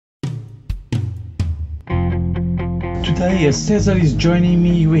Today, as César is joining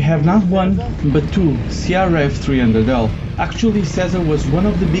me, we have not one, but two CRF300L. Actually, César was one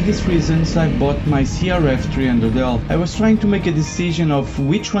of the biggest reasons I bought my CRF300L. I was trying to make a decision of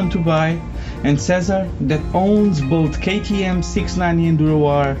which one to buy, and César, that owns both KTM 690 Enduro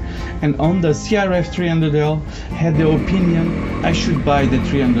R and Honda CRF300L, had the opinion I should buy the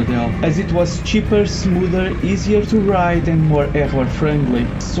 300L, as it was cheaper, smoother, easier to ride and more error-friendly.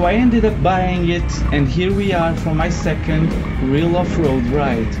 So I ended up buying it, and here we are for my second real off-road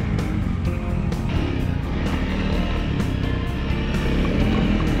ride.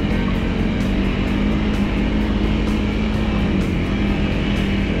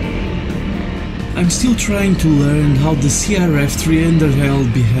 I'm still trying to learn how the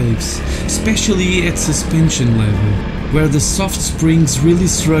CRF300L behaves, especially at suspension level, where the soft springs really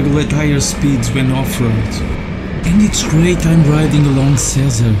struggle at higher speeds when off-road. And it's great I'm riding along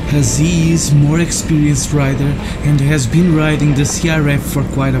César, as he is a more experienced rider and has been riding the CRF for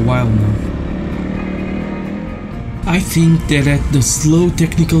quite a while now. I think that at the slow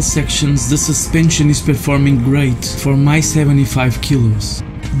technical sections the suspension is performing great for my 75 kilos.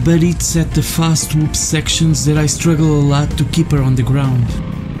 But it's at the fast whoop sections that I struggle a lot to keep her on the ground.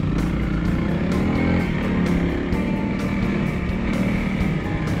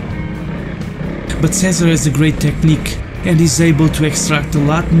 But César has a great technique and is able to extract a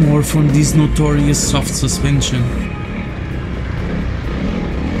lot more from this notorious soft suspension.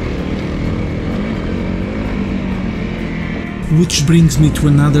 Which brings me to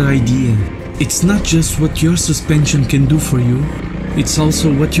another idea. It's not just what your suspension can do for you, it's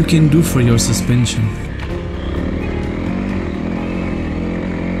also what you can do for your suspension.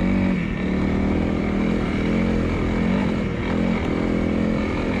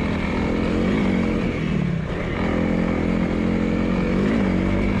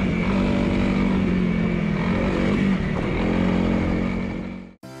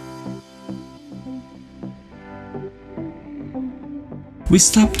 We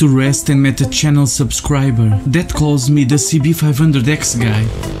stopped to rest and met a channel subscriber that calls me the CB500X guy,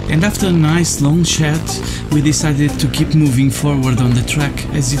 and after a nice long chat we decided to keep moving forward on the track,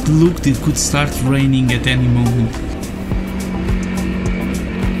 as it looked it could start raining at any moment.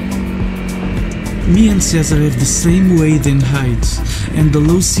 Me and César have the same weight and height, and the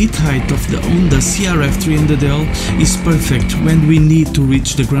low seat height of the Honda CRF300L is perfect when we need to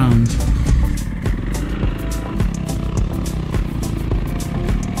reach the ground.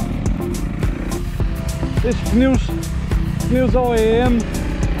 Estes pneus OEM,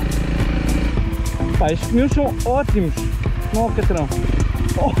 pá, estes pneus são ótimos no Alcatrão,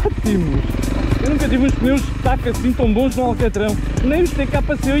 ótimos. Eu nunca tive uns pneus de taco assim tão bons no Alcatrão, nem os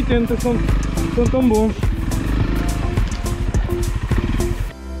TK-80 são tão bons.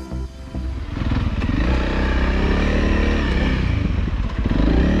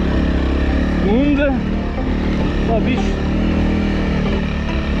 Segunda, só bicho,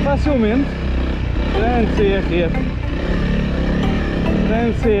 facilmente. Grande CRF,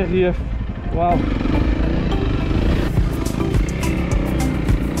 grande CRF, wow.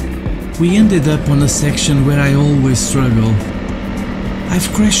 We ended up on a section where I always struggle. I've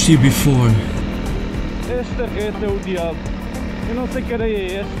crashed here before. Esta reta é o diabo, eu não sei que areia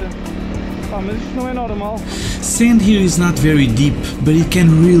é esta, mas isto não é normal. Sand here is not very deep, but it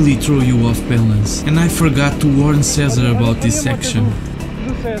can really throw you off balance, and I forgot to warn César about this section.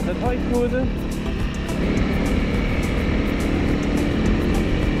 Do César, ai foda.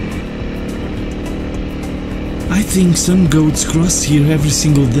 I think some goats cross here every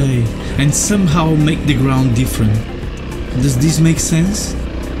single day and somehow make the ground different. Does this make sense?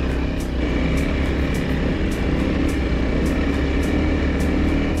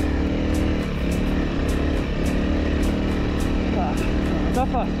 Tá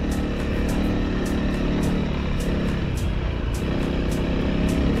fácil.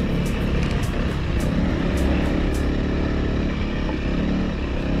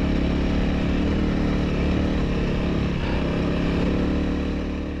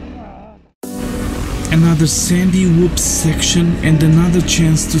 Another sandy whoops section and another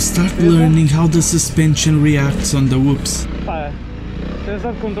chance to start learning how the suspension reacts on the whoops. Pá,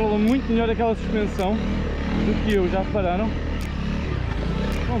 César controla muito melhor aquela suspensão do que eu, já repararam?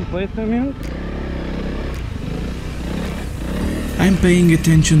 Completamente. I'm paying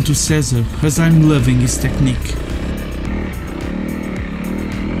attention to César as I'm loving his technique.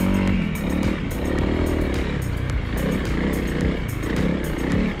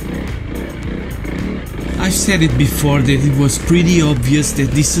 I've said it before that it was pretty obvious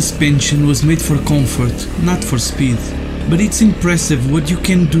that this suspension was made for comfort, not for speed. But it's impressive what you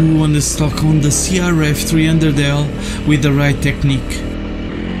can do on the stock Honda CRF300L with the right technique.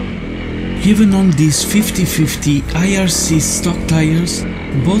 Even on these 50/50 IRC stock tires,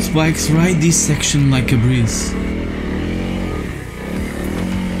 both bikes ride this section like a breeze.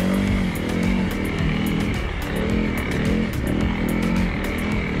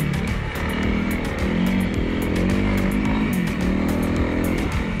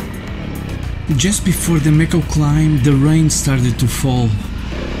 Just before the Mecco climb, the rain started to fall.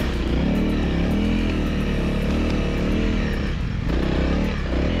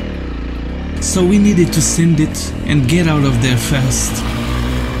 So we needed to send it and get out of there fast.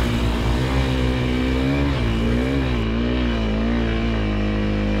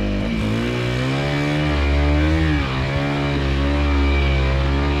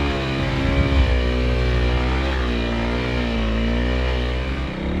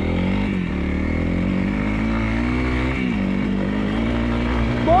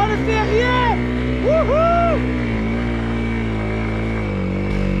 Bora, CRF! Uhul!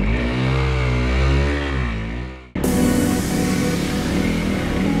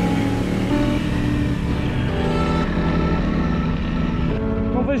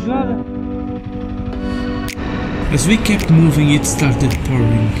 Não vejo nada. As we kept moving, it started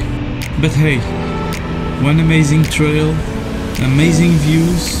pouring. But hey, one amazing trail, amazing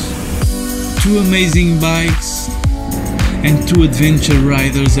views, two amazing bikes, and two adventure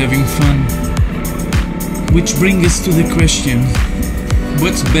riders having fun. Which brings us to the question,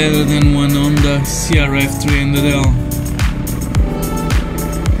 what's better than one Honda CRF300L?